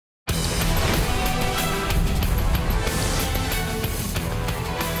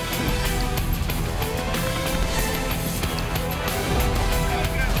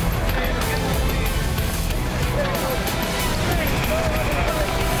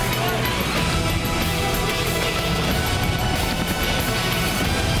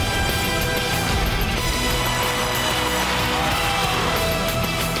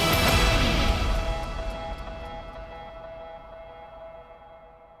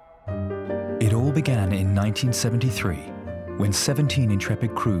It all began in 1973, when 17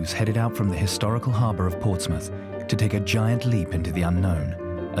 intrepid crews headed out from the historical harbour of Portsmouth to take a giant leap into the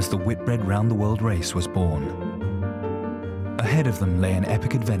unknown as the Whitbread round-the-world race was born. Ahead of them lay an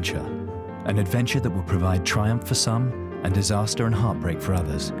epic adventure, an adventure that would provide triumph for some and disaster and heartbreak for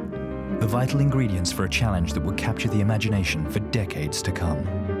others, the vital ingredients for a challenge that would capture the imagination for decades to come.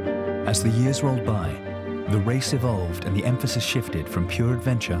 As the years rolled by, the race evolved and the emphasis shifted from pure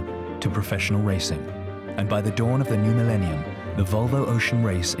adventure to professional racing. And by the dawn of the new millennium, the Volvo Ocean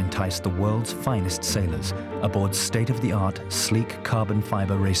Race enticed the world's finest sailors aboard state-of-the-art, sleek carbon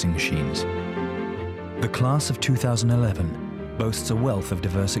fiber racing machines. The class of 2011 boasts a wealth of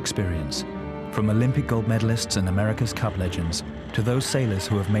diverse experience, from Olympic gold medalists and America's Cup legends to those sailors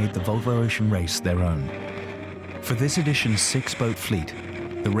who have made the Volvo Ocean Race their own. For this edition's 6-boat fleet,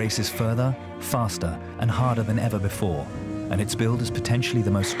 the race is further, faster, and harder than ever before, and it's billed as potentially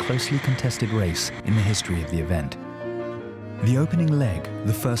the most closely contested race in the history of the event. The opening leg,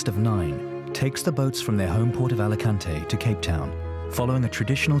 the first of 9, takes the boats from their home port of Alicante to Cape Town, following a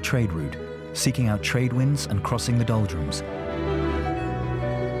traditional trade route, seeking out trade winds and crossing the doldrums.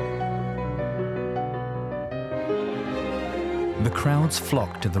 The crowds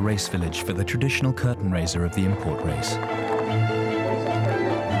flock to the race village for the traditional curtain raiser of the import race.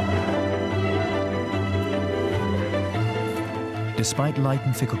 Despite light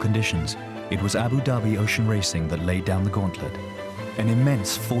and fickle conditions, it was Abu Dhabi Ocean Racing that laid down the gauntlet. An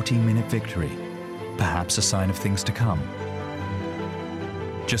immense 14-minute victory, perhaps a sign of things to come.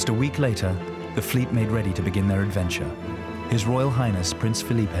 Just a week later, the fleet made ready to begin their adventure. His Royal Highness Prince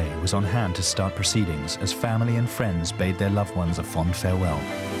Felipe was on hand to start proceedings as family and friends bade their loved ones a fond farewell.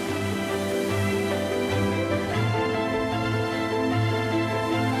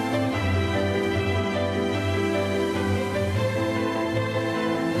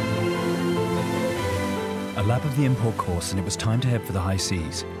 A lap of the import course and it was time to head for the high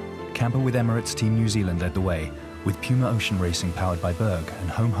seas. Camper with Emirates Team New Zealand led the way, with Puma Ocean Racing powered by Berg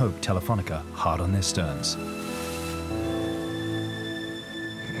and Home Hope Telefonica hard on their sterns.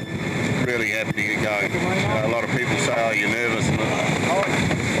 Really happy to get going. A lot of people say, oh, you're nervous.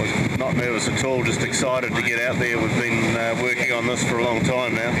 I was not nervous at all, just excited to get out there. We've been working on this for a long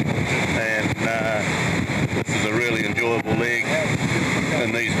time now, and this is a really enjoyable leg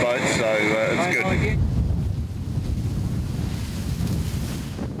in these boats, so it's good.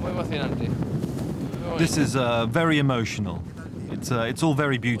 This is very emotional. It's all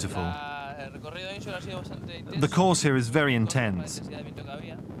very beautiful. The course here is very intense.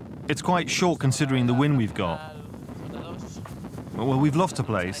 It's quite short considering the wind we've got. Well, we've lost a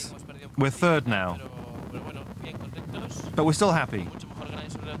place. We're third now. But we're still happy.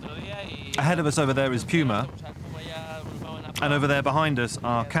 Ahead of us over there is Puma. And over there behind us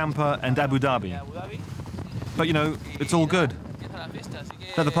are Camper and Abu Dhabi. But you know, it's all good.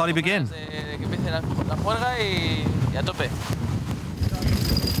 Let the party begin.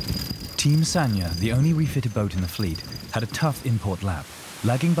 Team Sanya, the only refitted boat in the fleet, had a tough import lap,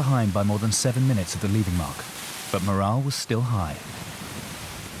 lagging behind by more than 7 minutes at the leaving mark. But morale was still high.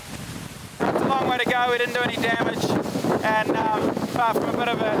 It's a long way to go, we didn't do any damage, and far from a bit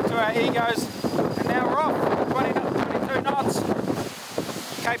of to our egos. And now we're off, 22 knots.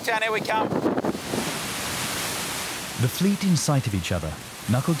 Cape Town, here we come. The fleet in sight of each other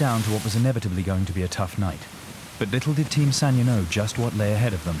knuckled down to what was inevitably going to be a tough night. But little did Team Sanya know just what lay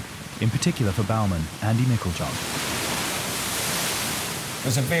ahead of them, in particular for bowman Andy Nicholjob. It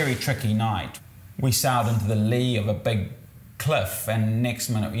was a very tricky night. We sailed into the lee of a big cliff, and next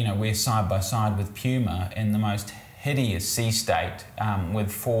minute, you know, we're side by side with Puma in the most hideous sea state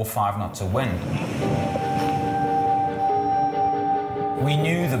with 4 or 5 knots of wind. We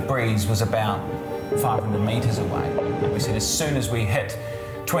knew the breeze was about 500 metres away. We said as soon as we hit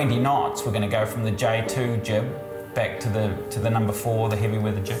 20 knots, we're going to go from the J2 jib back to the number 4, the heavy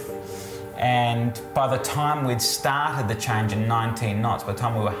weather jib. And by the time we'd started the change in 19 knots, by the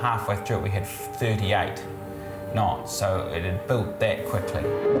time we were halfway through it, we had 38 knots, so it had built that quickly.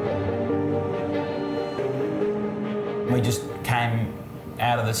 We just came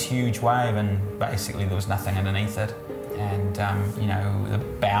out of this huge wave and basically there was nothing underneath it. And, you know, the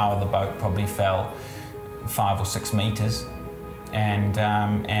bow of the boat probably fell 5 or 6 metres, and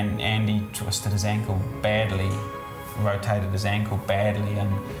Andy twisted his ankle badly, rotated his ankle badly,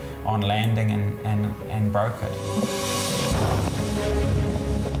 and on landing and broke it.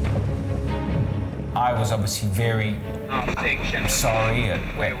 I was obviously very sorry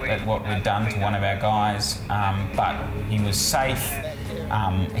at what we'd done to one of our guys, but he was safe.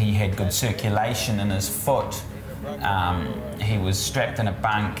 He had good circulation in his foot. He was strapped in a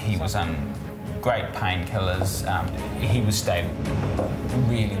bunk. He was great painkillers. He was staying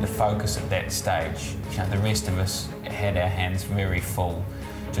really the focus at that stage. You know, the rest of us had our hands very full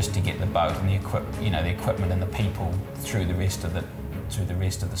just to get the boat and the equipment and the people through the rest of the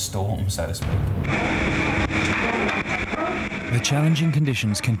storm, so to speak. The challenging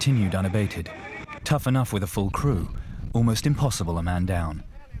conditions continued unabated. Tough enough with a full crew, almost impossible a man down.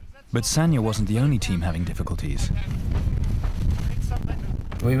 But Sanya wasn't the only team having difficulties.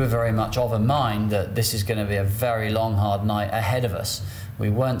 We were very much of a mind that this is going to be a very long, hard night ahead of us. We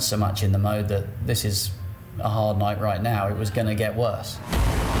weren't so much in the mode that this is a hard night right now, it was going to get worse.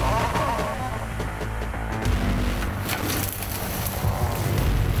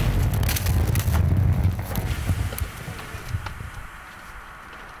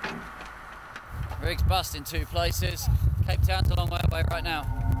 Rig's bust in 2 places. Cape Town's a long way away right now.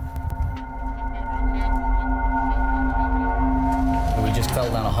 We just fell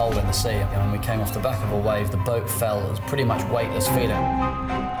down a hole in the sea, and when we came off the back of a wave, the boat fell. It was pretty much weightless feeling.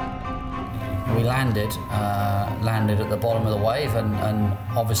 We landed at the bottom of the wave, and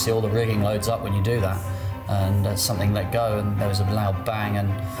obviously all the rigging loads up when you do that. And something let go, and there was a loud bang, and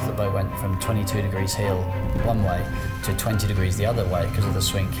the boat went from 22 degrees heel one way to 20 degrees the other way because of the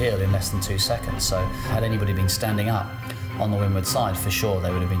swing keel in less than 2 seconds. So had anybody been standing up on the windward side, for sure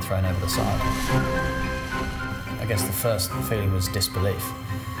they would have been thrown over the side. I guess the first feeling was disbelief.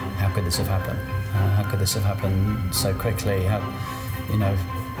 How could this have happened? How could this have happened so quickly? How, you know,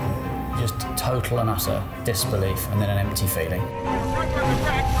 just total and utter disbelief, and then an empty feeling.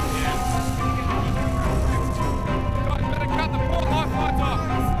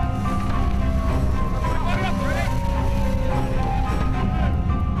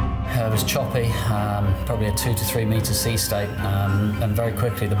 It was choppy, probably a 2 to 3 metre sea state, and very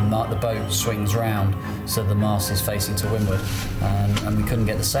quickly the boat swings round so the mast is facing to windward, and we couldn't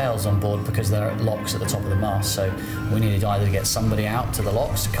get the sails on board because there are locks at the top of the mast, so we needed either to get somebody out to the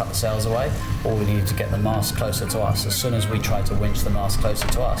locks to cut the sails away, or we needed to get the mast closer to us. As soon as we tried to winch the mast closer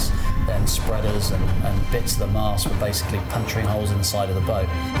to us, then spreaders and bits of the mast were basically puncturing holes in the side of the boat.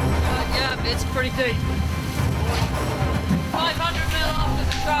 Yeah, it's pretty deep. 500 mil after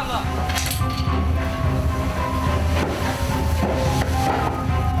the traveller.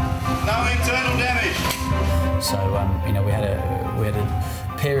 No internal damage. So you know, we had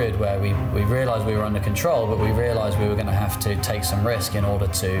a period where we realised we were under control, but we realised we were going to have to take some risk in order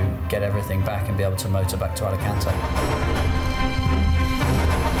to get everything back and be able to motor back to Alicante.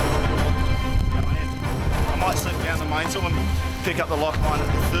 I might slip down the mainsail and pick up the lock line at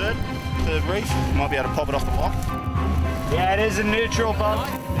the third reef. Might be able to pop it off the lock. Yeah, it is a neutral bump.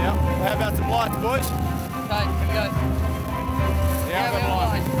 Yeah. How about some lights, boys? Okay, here we go. Yeah, we have a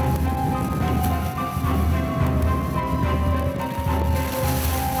line.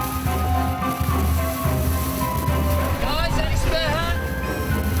 Guys, any spare hand?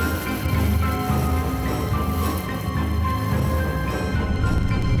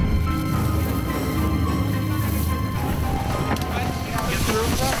 Get through.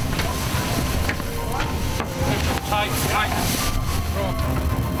 Tight.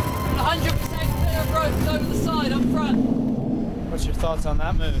 100% clear of ropes over the side, up front. What's your thoughts on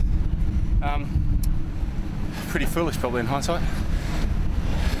that move? Pretty foolish, probably, in hindsight.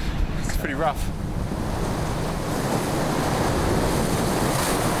 It's pretty rough.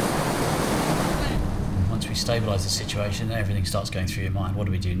 Once we stabilise the situation, everything starts going through your mind. What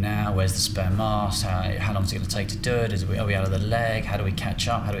do we do now? Where's the spare mast? How long is it going to take to do it? Are we out of the leg? How do we catch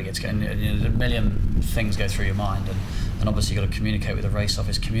up? How do we get to go? A million things go through your mind, and obviously you've got to communicate with the race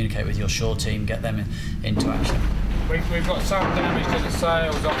office, communicate with your shore team, get them into action. We've got some damage to the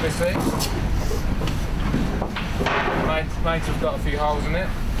sails, obviously. Mates have got a few holes in it.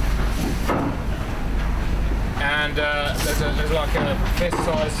 And there's like a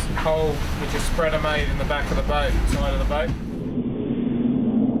fist-sized hole which is spreader made in the back of the boat, side of the boat.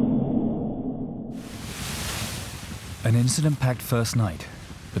 An incident-packed first night,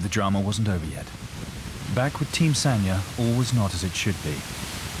 but the drama wasn't over yet. Back with Team Sanya, all was not as it should be.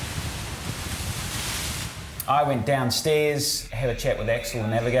 I went downstairs, had a chat with Axel, the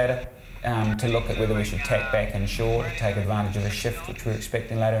navigator, to look at whether we should tack back inshore to take advantage of a shift which we were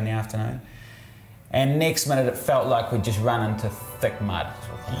expecting later in the afternoon. And next minute it felt like we'd just run into thick mud,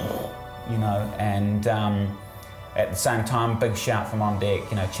 you know, and at the same time, big shout from on deck,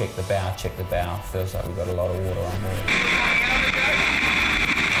 you know, check the bow, feels like we've got a lot of water on board.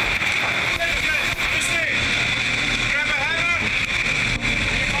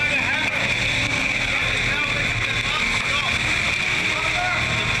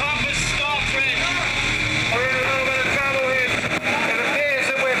 We're in a little bit of trouble here. It appears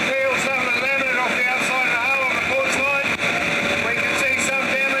that we've peeled some of the lemon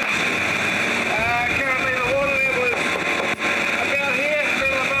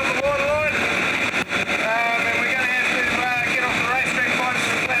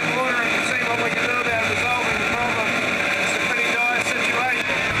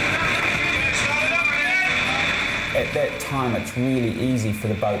time it's really easy for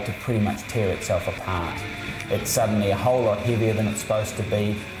the boat to pretty much tear itself apart. It's suddenly a whole lot heavier than it's supposed to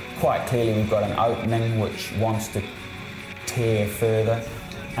be. Quite clearly we've got an opening which wants to tear further.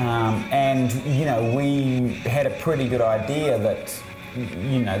 And, you know, we had a pretty good idea that,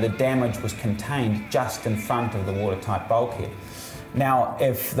 you know, the damage was contained just in front of the watertight bulkhead. Now,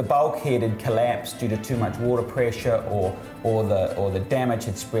 if the bulkhead had collapsed due to too much water pressure or the damage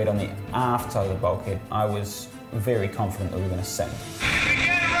had spread on the aft side of the bulkhead, I was very confident that we were going to sink.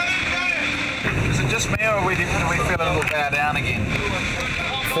 Is it just me, or do we feel a little bow down again?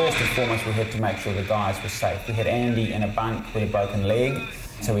 First and foremost, we had to make sure the guys were safe. We had Andy in a bunk with a broken leg,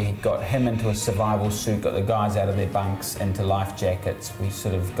 so we got him into a survival suit, got the guys out of their bunks into life jackets. We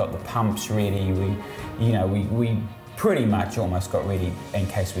sort of got the pumps ready. We pretty much almost got ready in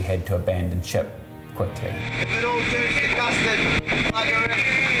case we had to abandon ship quickly. If it all turns to custard,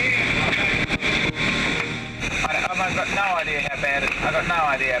 I've got no idea how bad it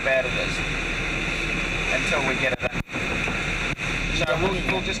is until we get it in. So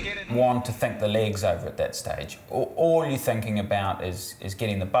we'll just get it. Want to think the leg's over at that stage. All you're thinking about is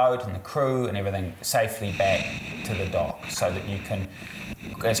getting the boat and the crew and everything safely back to the dock so that you can,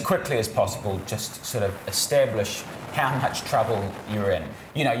 as quickly as possible, just sort of establish how much trouble you're in.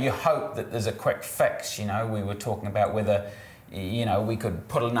 You know, you hope that there's a quick fix. You know, we were talking about whether, you know, we could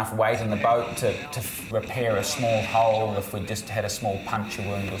put enough weight in the boat to repair a small hole if we just had a small puncture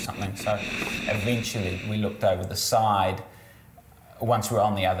wound or something. So eventually we looked over the side once we were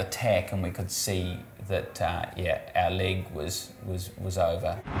on the other tack and we could see that, yeah, our leg was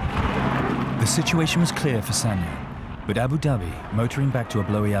over. The situation was clear for Sanya, but Abu Dhabi, motoring back to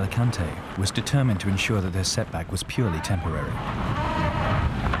Abloy Alicante, was determined to ensure that their setback was purely temporary.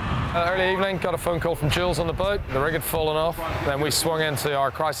 Early evening, got a phone call from Jules on the boat. The rig had fallen off. Then we swung into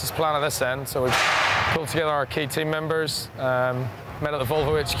our crisis plan at this end. So we pulled together our key team members, met at the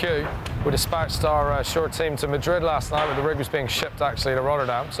Volvo HQ. We dispatched our short team to Madrid last night, but the rig was being shipped actually to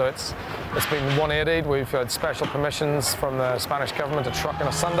Rotterdam. So it's been 180'd. We've had special permissions from the Spanish government to truck on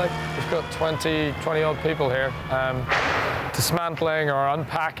a Sunday. We've got 20 odd people here. Dismantling or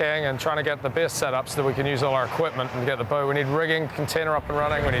unpacking and trying to get the base set up so that we can use all our equipment and get the boat. We need rigging, container up and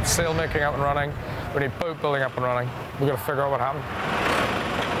running, we need sail making up and running, we need boat building up and running. We've got to figure out what happened.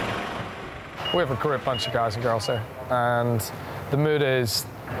 We have a great bunch of guys and girls here, and the mood is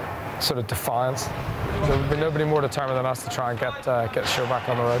sort of defiance. There'll be nobody more determined than us to try and get the show back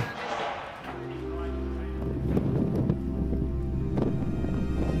on the road.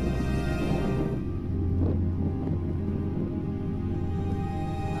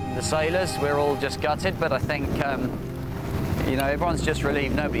 The sailors, we're all just gutted, but I think, you know, everyone's just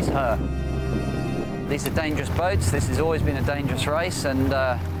relieved nobody's hurt. These are dangerous boats. This has always been a dangerous race, and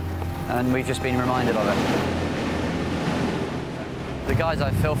we've just been reminded of it. The guys I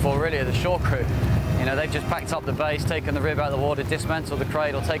feel for really are the shore crew. You know, they've just packed up the base, taken the rib out of the water, dismantled the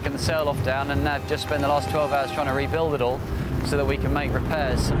cradle, taken the sail off down, and they've just spent the last 12 hours trying to rebuild it all so that we can make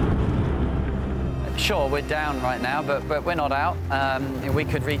repairs. Sure, we're down right now, but we're not out. We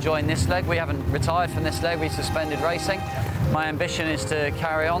could rejoin this leg. We haven't retired from this leg. We suspended racing. My ambition is to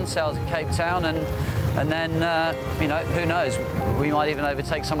carry on, sail to Cape Town, and then, you know, who knows? We might even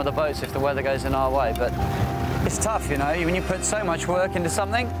overtake some of the boats if the weather goes in our way. But it's tough, you know, when you put so much work into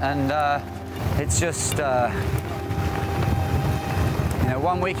something, and it's just, you know,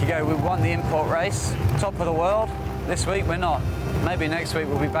 1 week ago we won the import race, top of the world. This week we're not. Maybe next week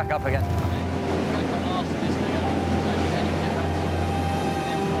we'll be back up again.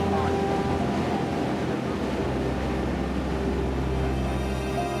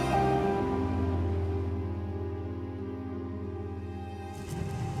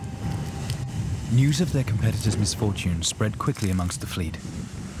 News of their competitors' misfortune spread quickly amongst the fleet,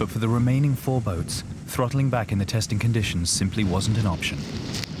 but for the remaining 4 boats, throttling back in the testing conditions simply wasn't an option.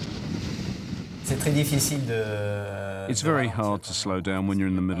 It's very hard to slow down when you're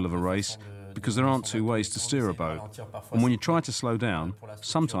in the middle of a race, because there aren't 2 ways to steer a boat. And when you try to slow down,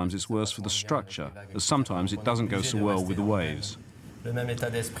 sometimes it's worse for the structure, as sometimes it doesn't go so well with the waves.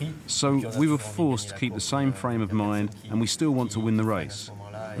 So we were forced to keep the same frame of mind, and we still want to win the race.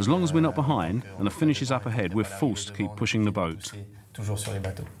 As long as we're not behind and the finish is up ahead, we're forced to keep pushing the boat.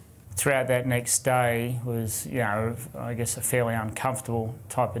 Throughout that next day was, you know, I guess a fairly uncomfortable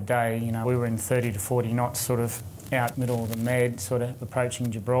type of day. You know, we were in 30 to 40 knots, sort of out middle of the Med, sort of approaching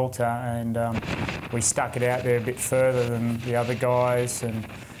Gibraltar, and we stuck it out there a bit further than the other guys, and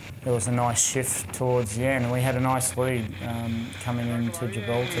there was a nice shift towards the end. We had a nice lead coming into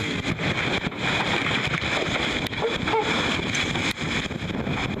Gibraltar.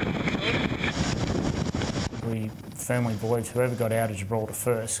 We firmly believes whoever got out of Gibraltar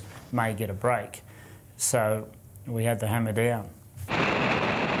first may get a break. So we had the hammer down.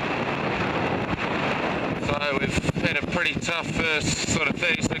 So we've had a pretty tough first sort of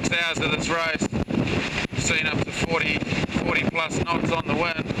 36 hours of this race. We've seen up to 40 plus knots on the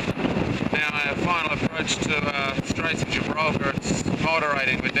wind. Now our final approach to Straits of Gibraltar, it's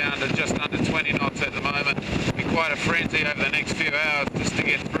moderating. We're down to just under 20 knots at the moment. It'll be quite a frenzy over the next few hours just to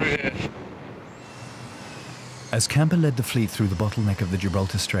get through here. As Camper led the fleet through the bottleneck of the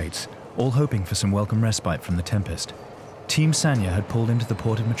Gibraltar Straits, all hoping for some welcome respite from the tempest, Team Sanya had pulled into the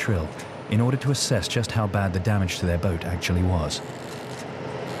port of Motril in order to assess just how bad the damage to their boat actually was.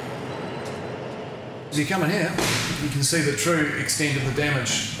 As you come in here, you can see the true extent of the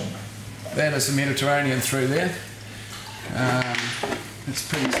damage. That is the Mediterranean through there. It's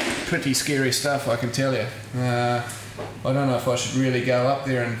pretty scary stuff, I can tell you. I don't know if I should really go up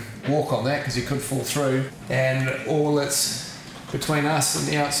there and walk on that because you could fall through. And all that's between us and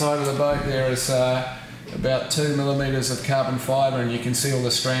the outside of the boat there is about 2 millimetres of carbon fibre, and you can see all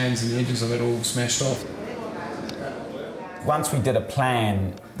the strands and the edges of it all smashed off. Once we did a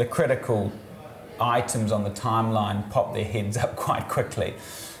plan, the critical items on the timeline popped their heads up quite quickly.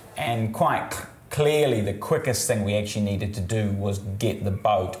 And quite clearly, the quickest thing we actually needed to do was get the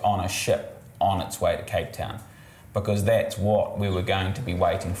boat on a ship on its way to Cape Town, because that's what we were going to be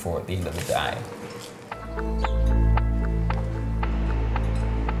waiting for at the end of the day.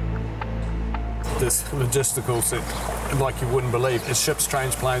 This logistical set, like you wouldn't believe, it's ships,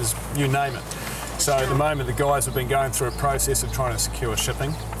 trains, planes, you name it. So at the moment the guys have been going through a process of trying to secure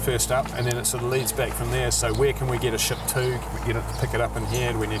shipping first up, and then it sort of leads back from there. So where can we get a ship to? Can we get it to pick it up in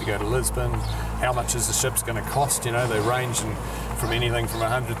here? Do we need to go to Lisbon? How much is the ship's going to cost? You know, they range from anything from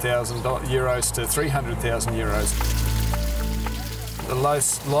 €100,000 to €300,000. The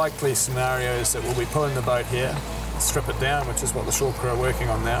most likely scenario is that we'll be pulling the boat here, strip it down, which is what the shore crew are working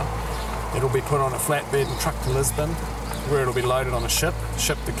on now. It'll be put on a flatbed and trucked to Lisbon, where it'll be loaded on a ship,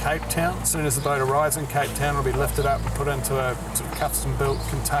 shipped to Cape Town. As soon as the boat arrives in Cape Town, it'll be lifted up and put into a sort of custom-built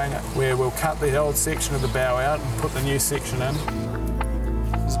container, where we'll cut the old section of the bow out and put the new section in.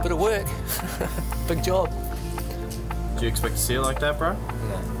 It's a bit of work. Big job. Do you expect to see it like that, bro?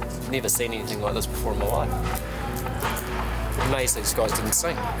 No. I've never seen anything like this before in my life. I'm amazed these guys didn't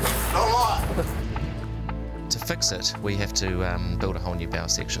sink. To fix it, we have to build a whole new bow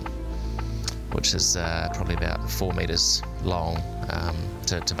section, which is probably about 4 metres long,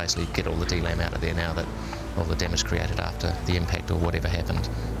 to basically get all the DLAM out of there now that all the damage created after the impact or whatever happened,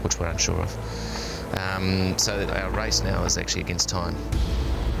 which we're unsure of. So our race now is actually against time.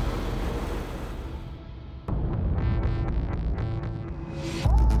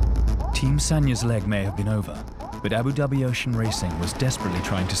 Team Sanya's leg may have been over, but Abu Dhabi Ocean Racing was desperately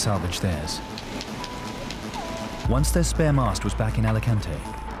trying to salvage theirs. Once their spare mast was back in Alicante,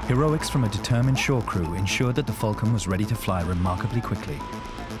 heroics from a determined shore crew ensured that the Falcon was ready to fly remarkably quickly.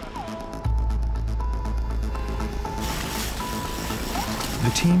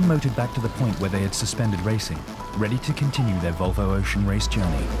 The team motored back to the point where they had suspended racing, ready to continue their Volvo Ocean Race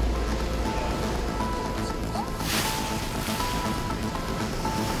journey.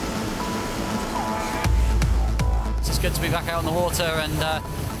 It's good to be back out on the water, and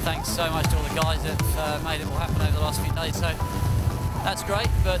thanks so much to all the guys that made it all happen over the last few days. So that's great,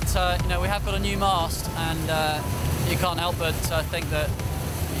 but you know, we have got a new mast, and you can't help but think that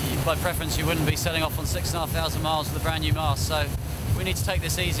by preference you wouldn't be setting off on 6,500 miles with a brand new mast. So we need to take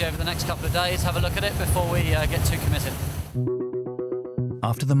this easy over the next couple of days, have a look at it before we get too committed.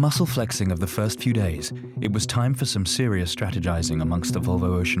 After the muscle flexing of the first few days, it was time for some serious strategizing amongst the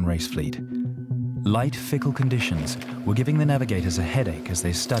Volvo Ocean Race fleet. Light, fickle conditions were giving the navigators a headache as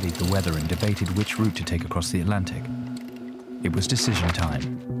they studied the weather and debated which route to take across the Atlantic. It was decision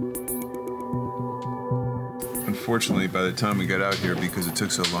time. Unfortunately, by the time we got out here, because it took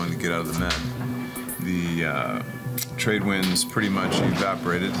so long to get out of the Med, the trade winds pretty much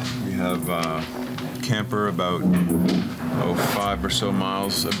evaporated. We have Camper about 5 or so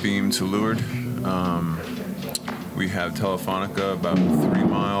miles abeam to leeward. We have Telefonica about 3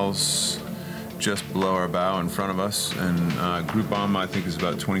 miles just below our bow in front of us, and Group Bomb I think is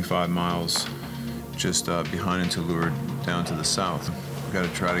about 25 miles just behind and to leeward down to the south. We've got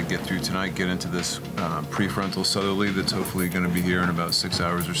to try to get through tonight, get into this prefrontal southerly that's hopefully going to be here in about 6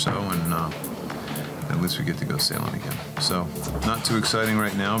 hours or so, and at least we get to go sailing again. So not too exciting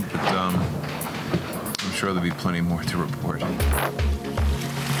right now, but I'm sure there'll be plenty more to report.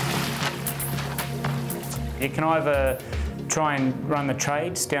 You can either try and run the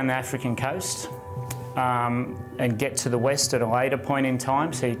trades down the African coast and get to the west at a later point in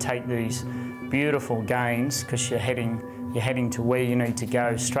time. So you take these beautiful gains because you're heading to where you need to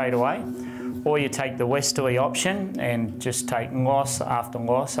go straight away, or you take the westerly option and just take loss after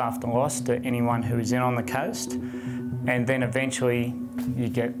loss after loss to anyone who is in on the coast, and then eventually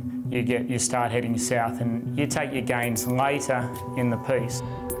you start heading south and you take your gains later in the piece.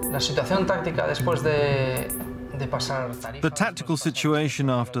 The tactical situation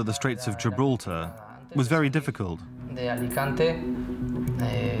after the Straits of Gibraltar was very difficult.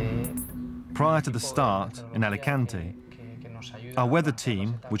 Prior to the start in Alicante, our weather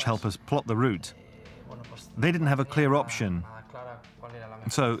team, which helped us plot the route, they didn't have a clear option.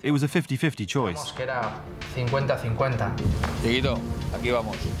 So it was a 50-50 choice.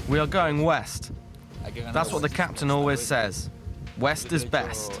 We are going west. That's what the captain always says. West is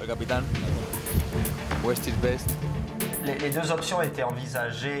best. West is best.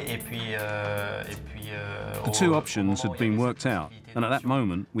 The two options had been worked out, and at that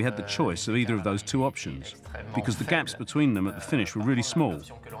moment we had the choice of either of those two options, because the gaps between them at the finish were really small.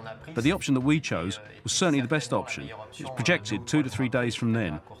 But the option that we chose was certainly the best option. It's projected 2 to 3 days from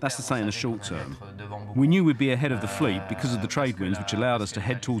then. That's to say in the short term. We knew we'd be ahead of the fleet because of the trade winds, which allowed us to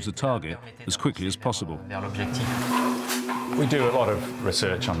head towards the target as quickly as possible. We do a lot of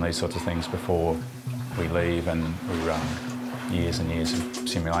research on these sorts of things before we leave, and we run years and years of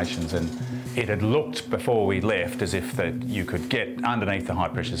simulations, and it had looked before we left as if that you could get underneath the high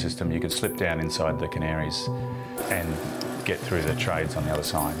pressure system, you could slip down inside the Canaries and get through the trades on the other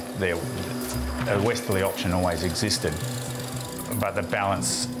side. A westerly option always existed, but the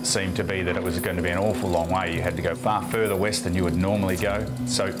balance seemed to be that it was going to be an awful long way. You had to go far further west than you would normally go.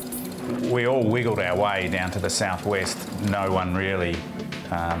 So we all wiggled our way down to the southwest, no one really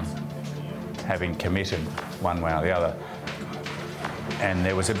having committed one way or the other. And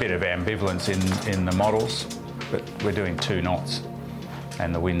there was a bit of ambivalence in the models, but we're doing 2 knots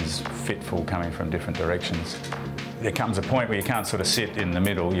and the wind's fitful coming from different directions. There comes a point where you can't sort of sit in the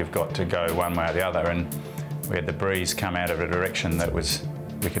middle, you've got to go one way or the other, and we had the breeze come out of a direction that was,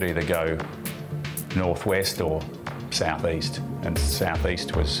 we could either go northwest or southeast, and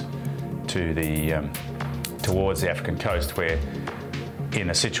southeast was to the towards the African coast, where in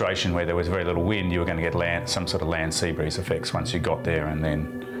a situation where there was very little wind, you were going to get some sort of land sea breeze effects once you got there and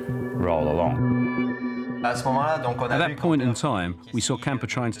then roll along. At that point in time, we saw Camper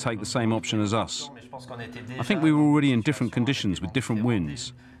trying to take the same option as us. I think we were already in different conditions with different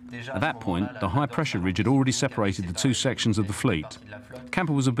winds. At that point, the high pressure ridge had already separated the 2 sections of the fleet.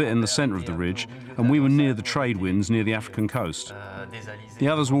 Camper was a bit in the centre of the ridge, and we were near the trade winds near the African coast. The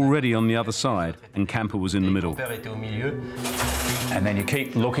others were already on the other side, and Camper was in the middle. And then you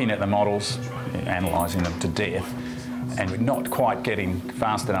keep looking at the models, analysing them to death, and we're not quite getting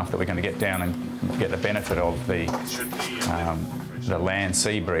fast enough that we're going to get down and get the benefit of the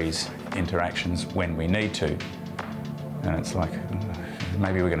land-sea breeze interactions when we need to. And it's like,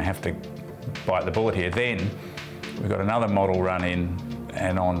 maybe we're going to have to bite the bullet here. Then we've got another model run in,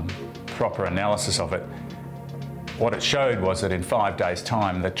 and on proper analysis of it, what it showed was that in 5 days'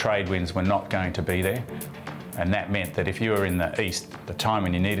 time, the trade winds were not going to be there. And that meant that if you were in the east, the time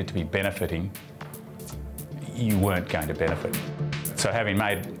when you needed to be benefiting, you weren't going to benefit. So having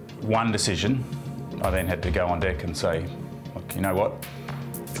made one decision, I then had to go on deck and say, look, you know what?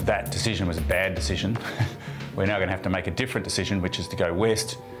 That decision was a bad decision. We're now going to have to make a different decision, which is to go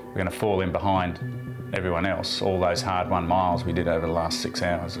west. We're going to fall in behind everyone else. All those hard-won miles we did over the last 6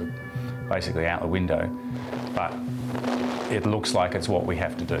 hours are basically out the window. But it looks like it's what we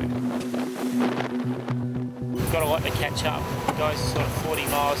have to do. We've got a lot to catch up. The guys are sort of 40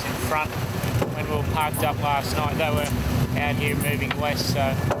 miles in front. When we were parked up last night, they were out here moving west, so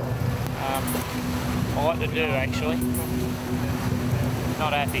a lot to do actually.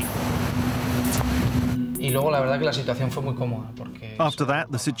 Not happy. After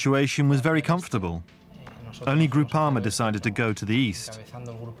that, the situation was very comfortable. Only Groupama decided to go to the east.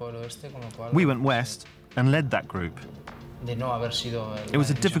 We went west and led that group. It was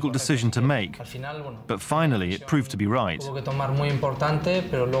a difficult decision to make, but finally it proved to be right. It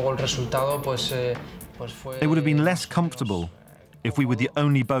would have been less comfortable if we were the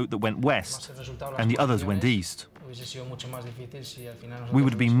only boat that went west and the others went east. We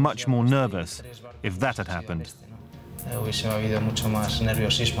would have been much more nervous if that had happened.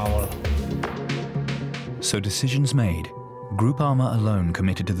 So decisions made. Groupama alone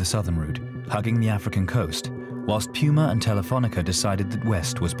committed to the southern route, hugging the African coast, whilst Puma and Telefonica decided that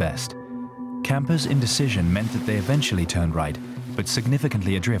west was best. Camper's indecision meant that they eventually turned right, but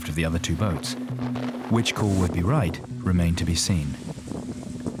significantly adrift of the other 2 boats. Which call would be right remained to be seen.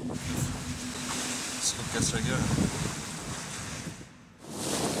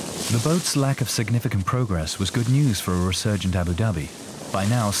 The boat's lack of significant progress was good news for a resurgent Abu Dhabi, by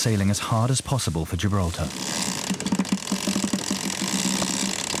now sailing as hard as possible for Gibraltar. So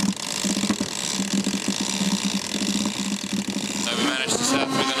we managed to sail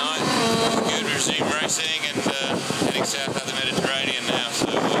through the night, good, resume racing and heading south out the Mediterranean now, so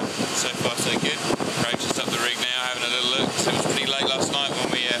far so good. Craig's just up the rig now having a little look. So it was pretty late last night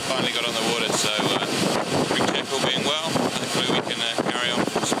when we finally got on the water, so rig check all being well, hopefully we can carry on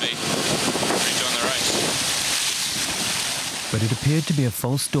full speed and rejoin the race. But it appeared to be a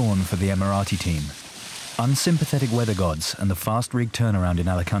false dawn for the Emirati team. Unsympathetic weather gods and the fast rig turnaround in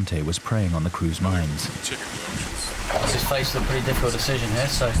Alicante was preying on the crew's minds. Just faced a pretty difficult decision here,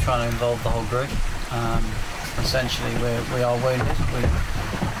 so trying to involve the whole group. Essentially, we are wounded.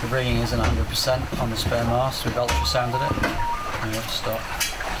 The rigging isn't 100% on the spare mast. We've ultrasounded it, and we have to stop.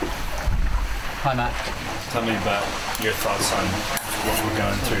 Hi, Matt. Tell me about your thoughts on what we're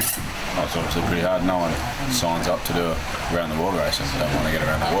going through. Oh, it's obviously pretty hard. No one signs up to do a around the world race and don't want to get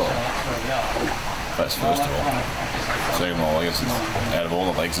around the world. That's first of all. Second of all, I guess out of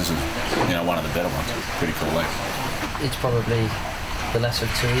all the legs, this is one of the better ones. Pretty cool leg. It's probably the lesser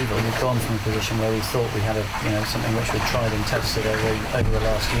of two evil. We've gone from a position where we thought we had something which we'd tried and tested over the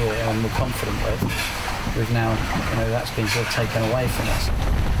last year and we're confident with. We've now, that's been sort of taken away from us.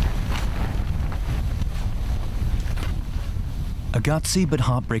 A gutsy but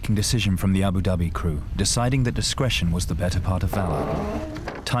heartbreaking decision from the Abu Dhabi crew, deciding that discretion was the better part of valor.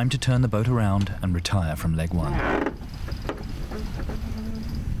 Time to turn the boat around and retire from leg one.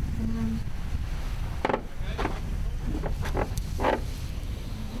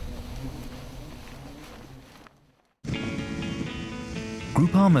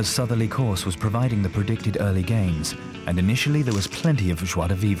 Groupama's southerly course was providing the predicted early gains, and initially there was plenty of joie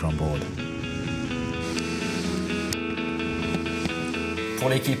de vivre on board.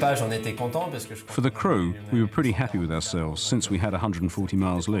 For the crew, we were pretty happy with ourselves since we had 140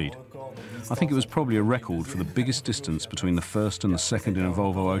 miles lead. I think it was probably a record for the biggest distance between the first and the second in a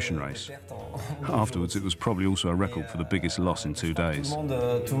Volvo Ocean Race. Afterwards, it was probably also a record for the biggest loss in 2 days.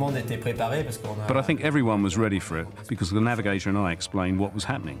 But I think everyone was ready for it because the navigator and I explained what was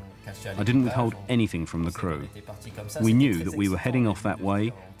happening. I didn't withhold anything from the crew. We knew that we were heading off that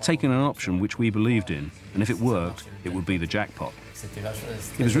way, taking an option which we believed in, and if it worked, it would be the jackpot.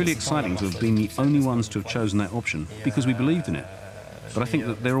 It was really exciting to have been the only ones to have chosen that option because we believed in it. But I think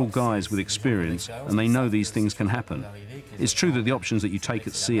that they're all guys with experience and they know these things can happen. It's true that the options that you take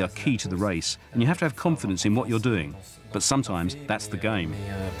at sea are key to the race and you have to have confidence in what you're doing. But sometimes that's the game.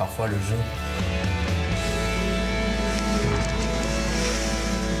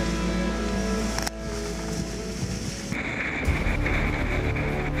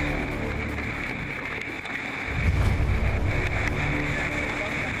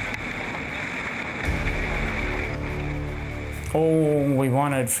 All we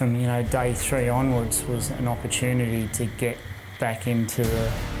wanted from day 3 onwards was an opportunity to get back into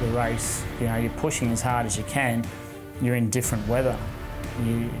the race. You're pushing as hard as you can. You're in different weather.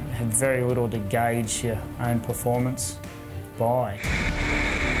 You have very little to gauge your own performance by.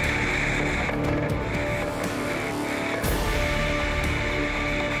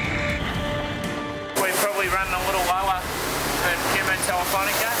 We're probably running a little lower than Puma and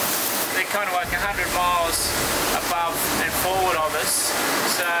Telefonica. They're kind of like 100 miles above and forward of us,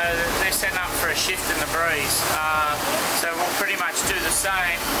 so they're setting up for a shift in the breeze. So we'll pretty much do the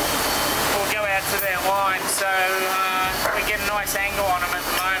same. We'll go out to their line, so we get a nice angle on them at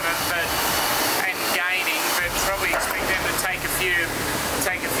the moment, and gaining, but probably expect them to take a few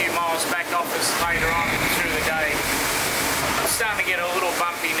miles back off us later on through the day. It's starting to get a little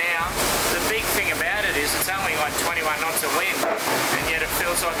bumpy now. The big thing about it is it's only like 21 knots of wind, and yet it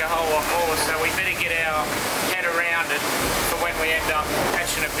feels like a whole lot more, so we better get our head around it for when we end up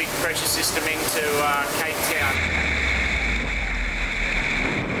catching a big pressure system into Cape Town.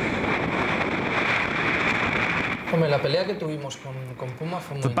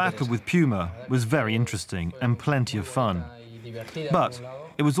 The battle with Puma was very interesting and plenty of fun. But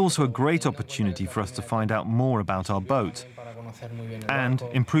it was also a great opportunity for us to find out more about our boat and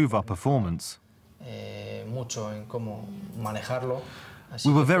improve our performance.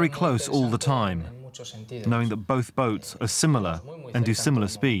 We were very close all the time, knowing that both boats are similar and do similar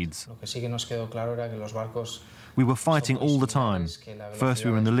speeds. We were fighting all the time. First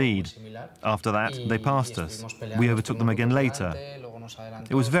we were in the lead. After that, they passed us. We overtook them again later.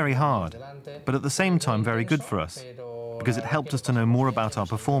 It was very hard, but at the same time very good for us, because it helped us to know more about our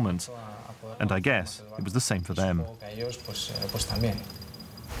performance. And I guess it was the same for them.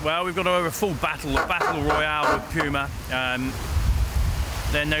 Well, we've got over a full battle royale with Puma.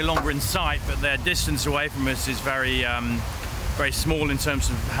 they're no longer in sight, but their distance away from us is very small in terms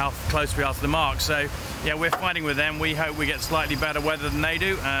of how close we are to the mark. So yeah, we're fighting with them. We hope we get slightly better weather than they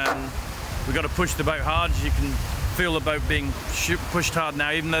do. We've got to push the boat hard. As you can feel the boat being pushed hard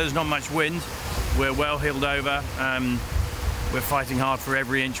now, even though there's not much wind. We're well heeled over. We're fighting hard for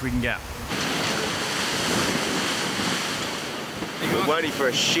every inch we can get. We're waiting for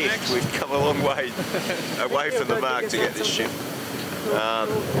a shift. We've come a long way away from the mark to get this shift.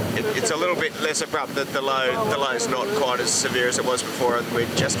 It's a little bit less abrupt. The low's not quite as severe as it was before. We're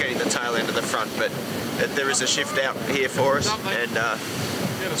just getting the tail end of the front, but there is a shift out here for us, and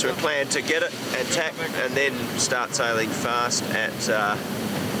so we plan to get it and tack, and then start sailing fast at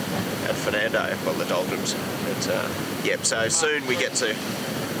Fernando, well, the doldrums. Yep, so soon we get to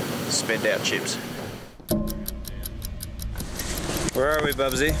spend our chips. Where are we,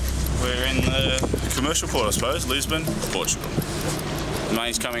 Bubsy? We're in the commercial port, I suppose, Lisbon, Portugal. The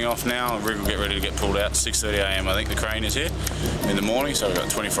main's coming off now, the rig will get ready to get pulled out. 6:30 AM, I think the crane is here in the morning, so we've got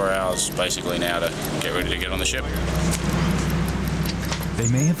 24 hours basically now to get ready to get on the ship. They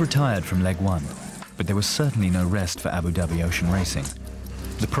may have retired from leg one, but there was certainly no rest for Abu Dhabi Ocean Racing.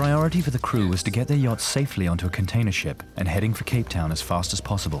 The priority for the crew was to get their yacht safely onto a container ship and heading for Cape Town as fast as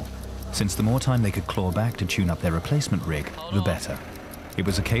possible, since the more time they could claw back to tune up their replacement rig, the better. It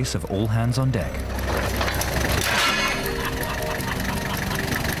was a case of all hands on deck.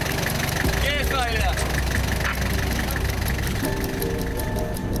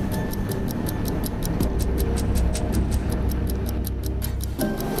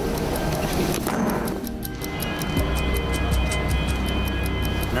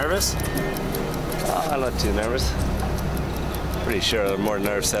 Nervous? I'm not too nervous. Pretty sure there are more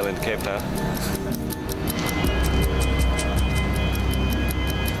nerves sailing to Cape Town.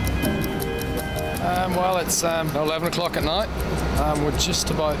 Well, it's 11 o'clock at night. We're just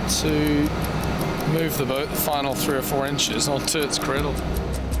about to move the boat the final 3 or 4 inches onto its cradle.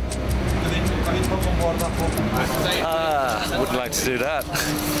 Wouldn't like to do that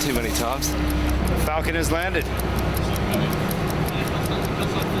too many times. Falcon has landed.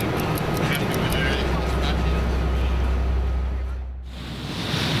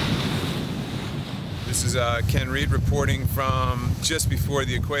 This is Ken Reed reporting from just before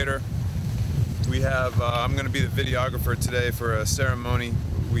the equator. We have, I'm going to be the videographer today for a ceremony.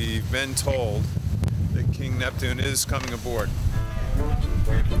 We've been told that King Neptune is coming aboard.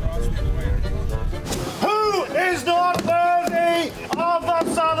 Who is not worthy of the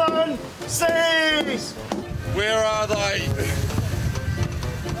southern seas? Where are they?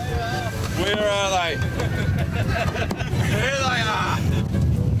 Where are they? Here they are.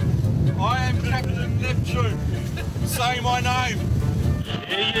 I am Captain Neptune. Say my name.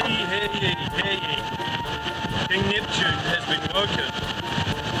 Hear ye, hear ye, hear ye. King Neptune has been woken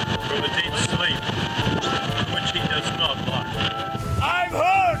from a deep sleep, which he does not like. I've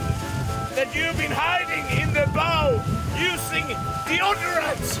heard that you've been hiding in the bow using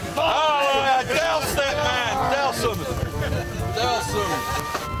deodorants. Oh, douse that man! Douse him! Douse him!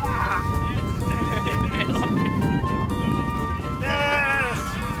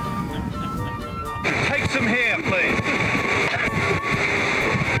 Take some here, please.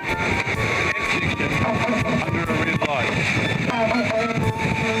 Under a red light.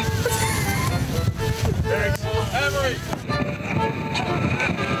 Emery!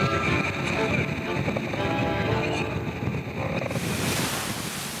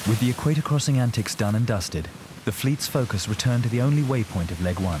 With the equator crossing antics done and dusted, the fleet's focus returned to the only waypoint of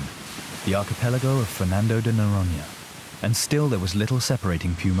leg one, the archipelago of Fernando de Noronha. And still there was little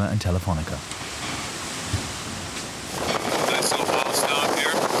separating Puma and Telefonica. Nice little milestone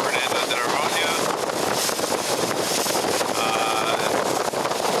here, Fernando de Noronha.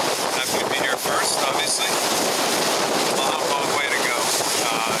 Happy to be here first, obviously. Long, long way to go.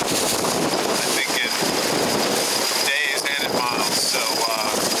 I think in days and in miles, so,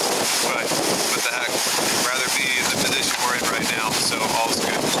 but what the heck, I'd rather be in the position we're in right now, so all's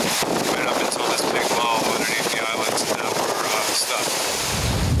good. Right up until this big lull underneath the islands, and now we're stuck.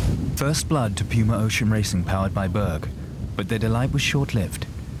 First blood to Puma Ocean Racing powered by Berg, but their delight was short-lived.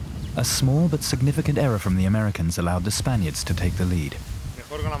 A small but significant error from the Americans allowed the Spaniards to take the lead.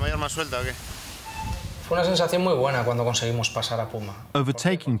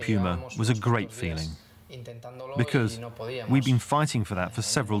 Overtaking Puma was a great feeling, because we'd been fighting for that for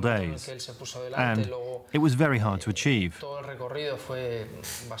several days, and it was very hard to achieve.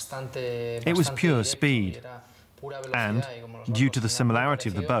 It was pure speed, and due to the similarity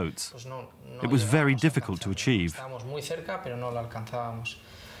of the boats, it was very difficult to achieve.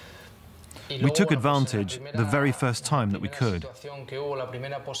 We took advantage the very first time that we could.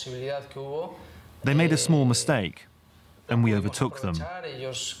 They made a small mistake, and we overtook them.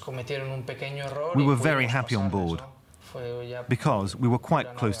 We were very happy on board, because we were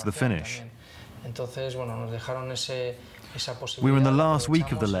quite close to the finish. We were in the last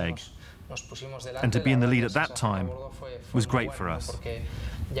week of the leg, and to be in the lead at that time was great for us.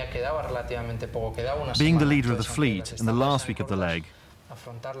 Being the leader of the fleet in the last week of the leg,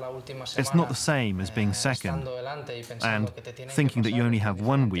 it's not the same as being second and thinking that you only have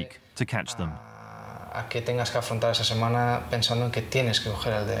 1 week to catch them.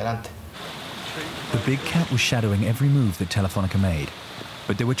 The big cat was shadowing every move that Telefonica made,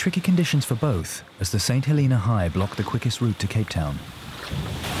 but there were tricky conditions for both as the St. Helena High blocked the quickest route to Cape Town.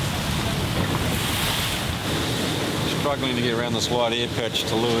 Struggling to get around this wide air patch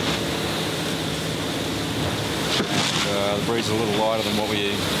to leeward. The breeze is a little lighter than what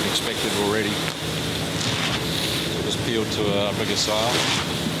we expected already. We just peeled to a bigger sail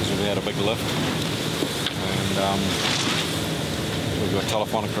because we've had a big lift. And we've got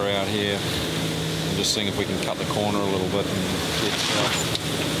Telefonica out here. I'm just seeing if we can cut the corner a little bit and get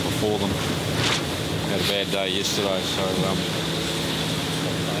before them. We had a bad day yesterday, so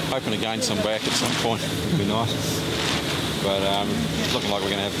hoping to gain some back at some point would be nice. But it's looking like we're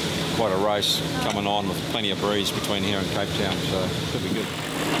going to have quite a race coming on with plenty of breeze between here and Cape Town, so it could be good.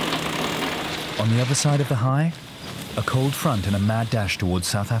 On the other side of the high, a cold front and a mad dash towards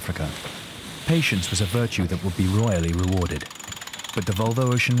South Africa. Patience was a virtue that would be royally rewarded. But the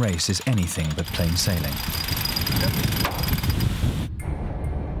Volvo Ocean Race is anything but plain sailing.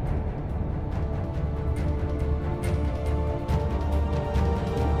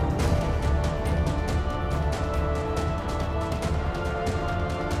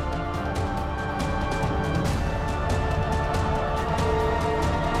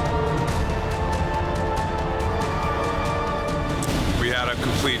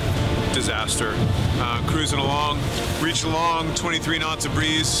 Disaster. Cruising along, reached along, 23 knots of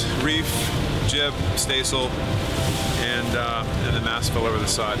breeze, reef, jib, staysail, and the mast fell over the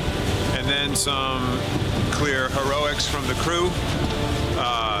side. And then some clear heroics from the crew.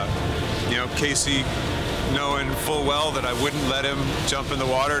 You know, Casey, knowing full well that I wouldn't let him jump in the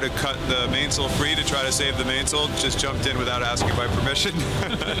water to cut the mainsail free to try to save the mainsail, just jumped in without asking my permission.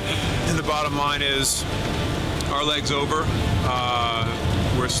 And the bottom line is, our leg's over.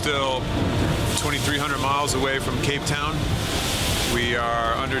 We're still 2,300 miles away from Cape Town. We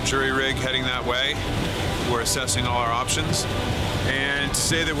are under jury rig heading that way. We're assessing all our options. And to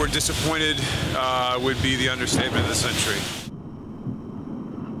say that we're disappointed would be the understatement of the century.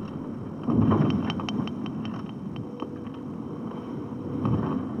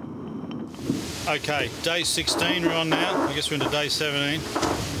 Okay, day 16 we're on now. I guess we're into day 17.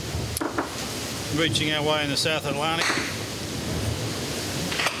 Reaching our way in the South Atlantic.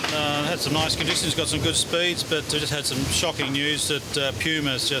 Had some nice conditions, got some good speeds, but just had some shocking news that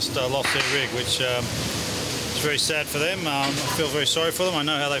Puma's just lost their rig, which is very sad for them. I feel very sorry for them. I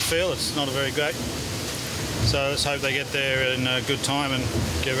know how they feel. It's not a very great. So let's hope they get there in a good time and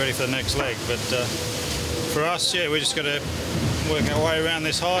get ready for the next leg. But for us, yeah, we're just going to work our way around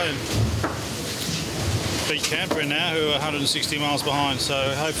this high and beat Canberra now, who are 160 miles behind.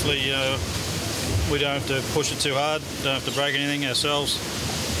 So hopefully we don't have to push it too hard, don't have to break anything ourselves.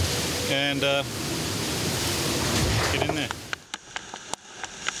 And get in there.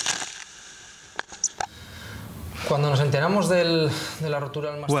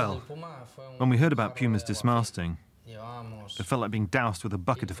 Well, when we heard about Puma's dismasting, it felt like being doused with a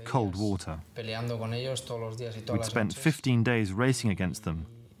bucket of cold water. We'd spent 15 days racing against them.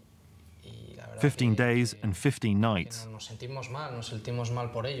 15 days and 15 nights.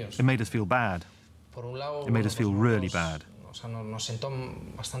 It made us feel bad. It made us feel really bad.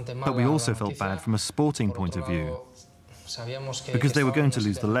 But we also felt bad from a sporting point of view, because they were going to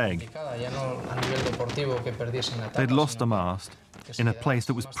lose the leg. They'd lost a mast in a place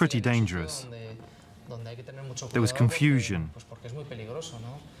that was pretty dangerous. There was confusion.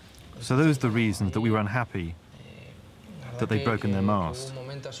 So those are the reasons that we were unhappy that they'd broken their mast.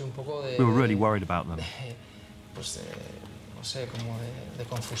 We were really worried about them.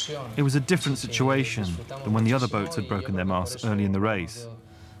 It was a different situation than when the other boats had broken their masts early in the race.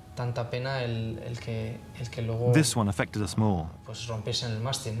 This one affected us more.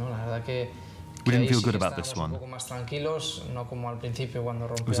 We didn't feel good about this one. It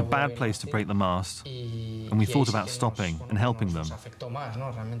was a bad place to break the mast, and we thought about stopping and helping them,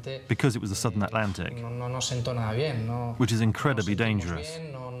 because it was the Southern Atlantic, which is incredibly dangerous.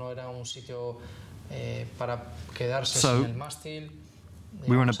 So,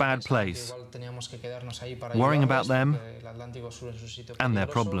 We were in a bad place, worrying about them and their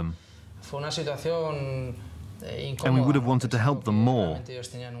problem. And we would have wanted to help them more. But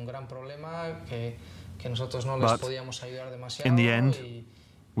in the end,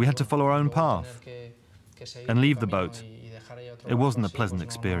 we had to follow our own path and leave the boat. It wasn't a pleasant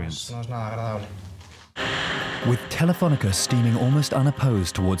experience. With Telefonica steaming almost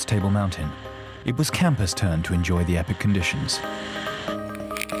unopposed towards Table Mountain, it was campers' turn to enjoy the epic conditions.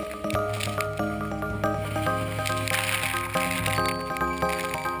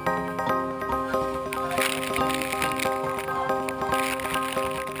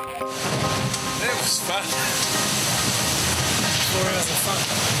 That was fun. 4 hours of fun.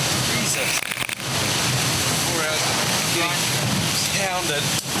 Jesus. 4 hours of getting pounded,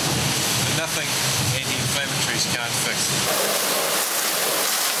 but nothing anti-inflammatories can't fix.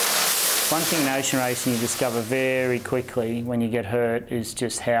 One thing in ocean racing you discover very quickly when you get hurt is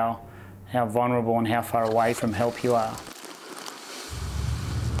just how vulnerable and how far away from help you are.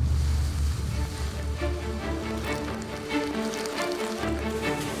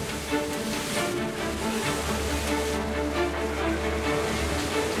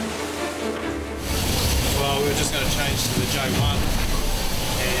 Well, we were just going to change to the J1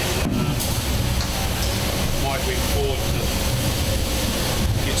 and Mike went forward to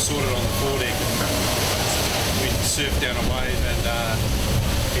get sorted on the foredeck. We surfed down a wave and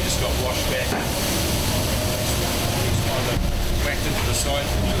he just got washed back. He's kind of whacked into the side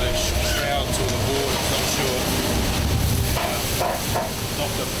of the shrouds or the board, I'm not sure.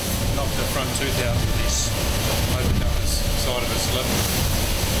 Knocked the front tooth out of his opened up his side of his lip.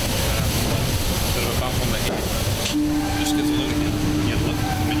 Bit of a bump on the head. Just gets a little bit. Yeah, look,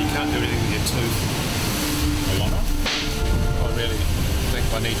 I mean, you can't do anything with your tooth. I really think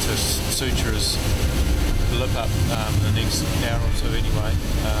I need to suture his lip up the next hour or two anyway.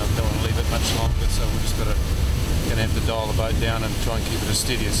 Don't want to leave it much longer, so we're just going to have to dial the boat down and try and keep it as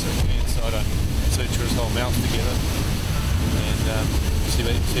steady as I can, so I don't suture his whole mouth together. And see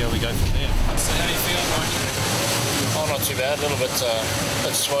how we go from there. So how do you feel, Mike? Oh, not too bad. A little bit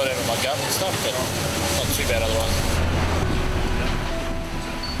slowed down with my gut and stuff, but not too bad otherwise.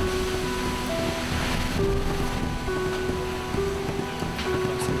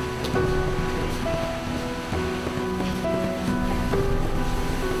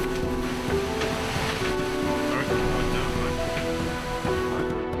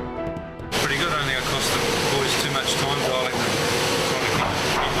 Pretty good. I don't think I cost the boys too much time dialing them, trying to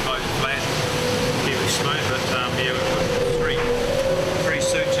keep the boat flat, keep it smooth. But yeah, we put three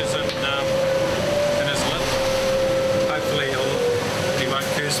sutures in his lip. Hopefully he won't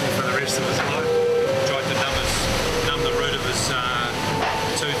curse me for the rest of his life. Tried to numb the root of his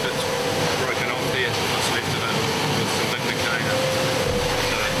tooth that's broken off there. What's left of it with some lidocaine.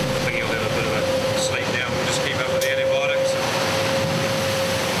 So I think he'll have a bit of a sleep now. We'll just keep up with the antibiotics.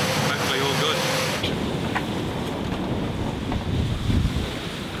 Hopefully all good.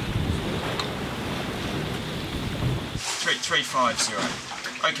 350.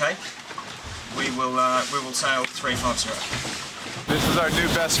 Okay. We will sail 350. This is our new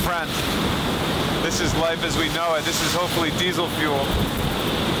best friend. This is life as we know it. This is hopefully diesel fuel.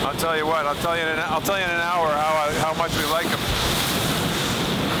 I'll tell you what. I'll tell you in an hour how much we like him.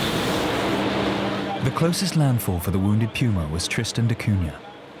 The closest landfall for the wounded Puma was Tristan da Cunha,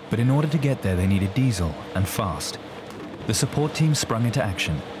 but in order to get there they needed diesel and fast. The support team sprung into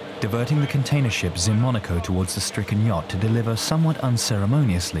action, diverting the container ship Zim Monaco towards the stricken yacht to deliver somewhat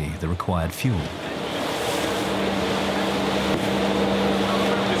unceremoniously the required fuel.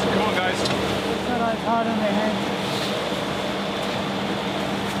 Come on, guys. Hard on their hands.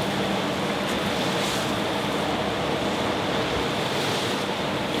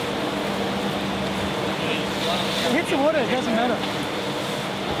 Hit the water, it doesn't matter.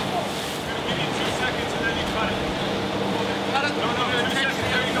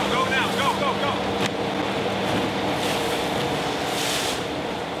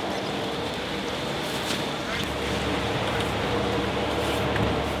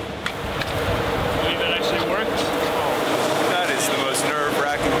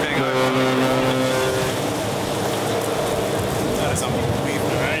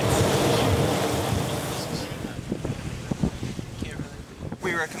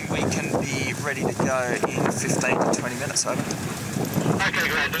 Ready to go in 15 to 20 minutes, over. Okay,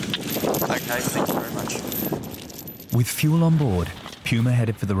 Brandon. Okay, thank you very much. With fuel on board, Puma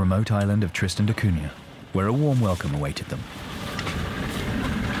headed for the remote island of Tristan da Cunha, where a warm welcome awaited them.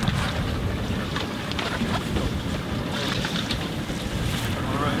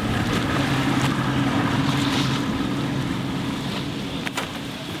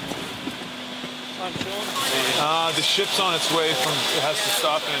 The ship's on its way from, it has to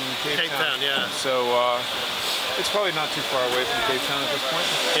stop in Cape Town. Yeah. So it's probably not too far away from Cape Town at this point.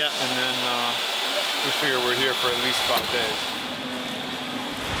 Yeah. And then we figure we're here for at least 5 days.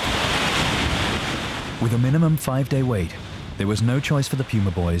 With a minimum 5-day wait, there was no choice for the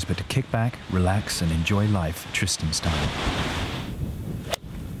Puma boys but to kick back, relax, and enjoy life Tristan style.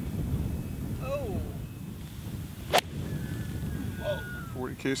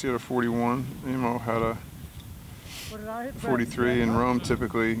 Casey had a 41, Emo had a 43. In Rome,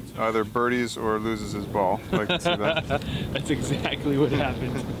 typically either birdies or loses his ball. I can see that. That's exactly what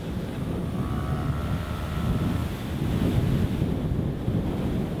happened.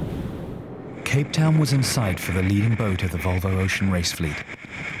 Cape Town was in sight for the leading boat of the Volvo Ocean Race fleet,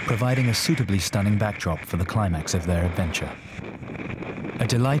 providing a suitably stunning backdrop for the climax of their adventure. A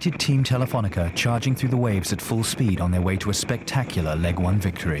delighted Team Telefonica charging through the waves at full speed on their way to a spectacular Leg 1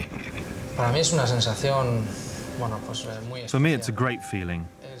 victory. For me, it's a great feeling.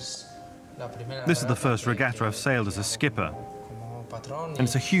 This is the first regatta I've sailed as a skipper, and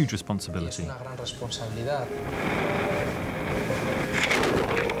it's a huge responsibility.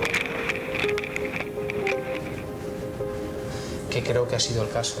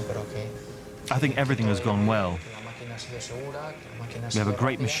 I think everything has gone well. We have a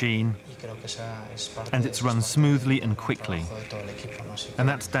great machine, and it's run smoothly and quickly. And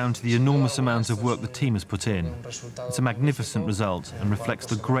that's down to the enormous amount of work the team has put in. It's a magnificent result and reflects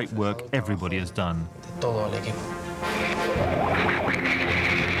the great work everybody has done.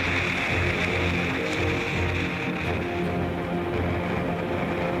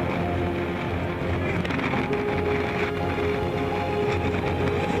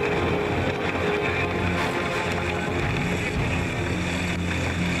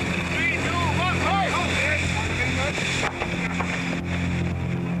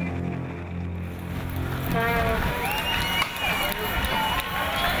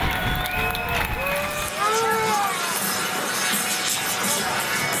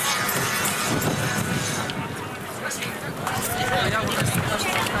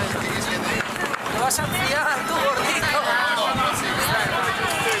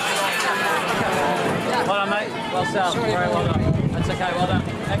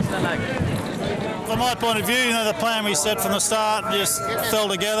 From my point of view, you know, the plan we set from the start just fell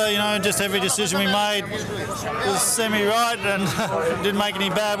together, you know, just every decision we made was semi-right and didn't make any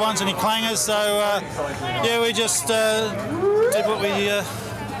bad ones, any clangers, so yeah, we just did what we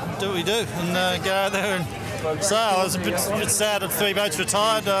do and go out there and sail. It was a bit sad that 3 boats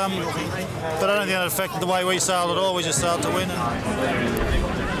retired, but I don't think that affected the way we sailed at all. We just sailed to win.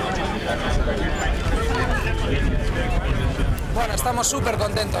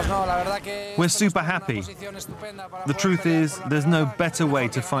 We're super happy. The truth is, there's no better way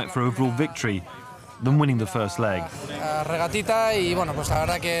to fight for overall victory than winning the first leg.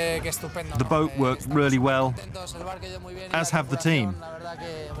 The boat worked really well, as have the team.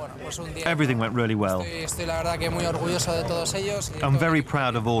 Everything went really well. I'm very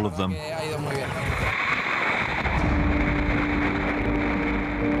proud of all of them.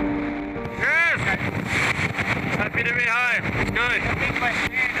 Happy to be home. It's good.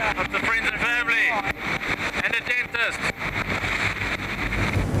 Lots of friends and family. And a dentist.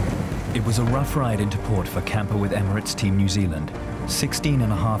 It was a rough ride into port for Camper with Emirates Team New Zealand,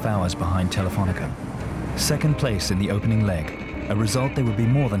 16.5 hours behind Telefonica. Second place in the opening leg, a result they would be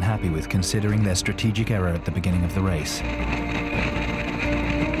more than happy with considering their strategic error at the beginning of the race.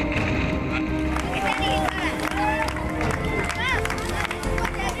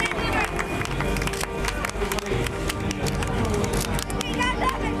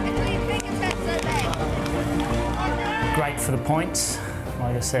 Great for the points.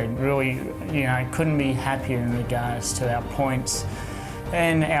 Like I said, really, you know, couldn't be happier in regards to our points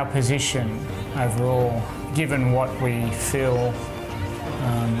and our position overall, given what we feel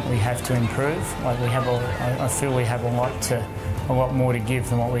we have to improve. Like we have, I feel we have a lot more to give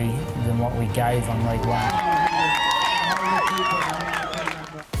than what we gave on leg 1.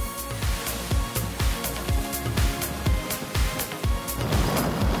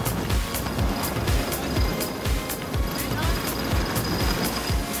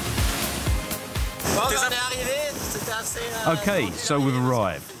 Okay, so we've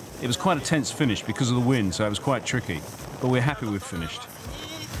arrived. It was quite a tense finish because of the wind, so it was quite tricky, but we're happy we've finished.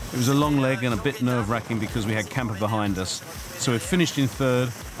 It was a long leg and a bit nerve-wracking because we had Camper behind us, so we've finished in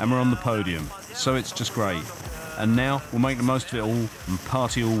 3rd and we're on the podium, so it's just great. And now we'll make the most of it all and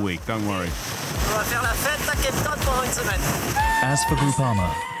party all week, don't worry. As for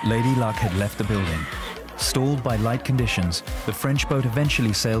Groupama, Lady Luck had left the building, Stalled by light conditions, the French boat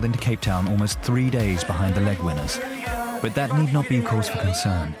eventually sailed into Cape Town almost 3 days behind the leg winners. But that need not be a cause for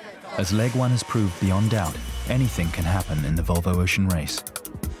concern, as leg one has proved beyond doubt anything can happen in the Volvo Ocean Race.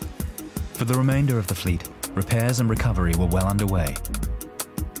 For the remainder of the fleet, repairs and recovery were well underway.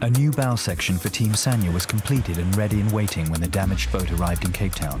 A new bow section for Team Sanya was completed and ready and waiting when the damaged boat arrived in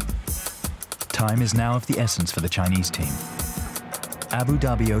Cape Town. Time is now of the essence for the Chinese team. Abu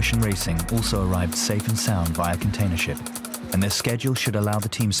Dhabi Ocean Racing also arrived safe and sound via container ship, and their schedule should allow the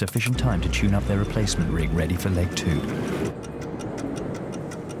team sufficient time to tune up their replacement rig ready for leg 2.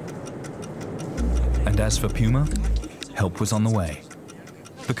 And as for Puma, help was on the way.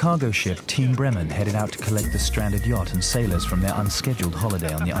 The cargo ship Team Bremen headed out to collect the stranded yacht and sailors from their unscheduled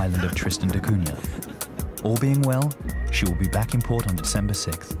holiday on the island of Tristan da Cunha. All being well, she will be back in port on December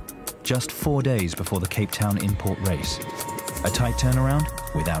 6th, just 4 days before the Cape Town import race. A tight turnaround?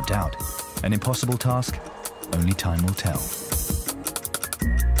 Without doubt. An impossible task? Only time will tell.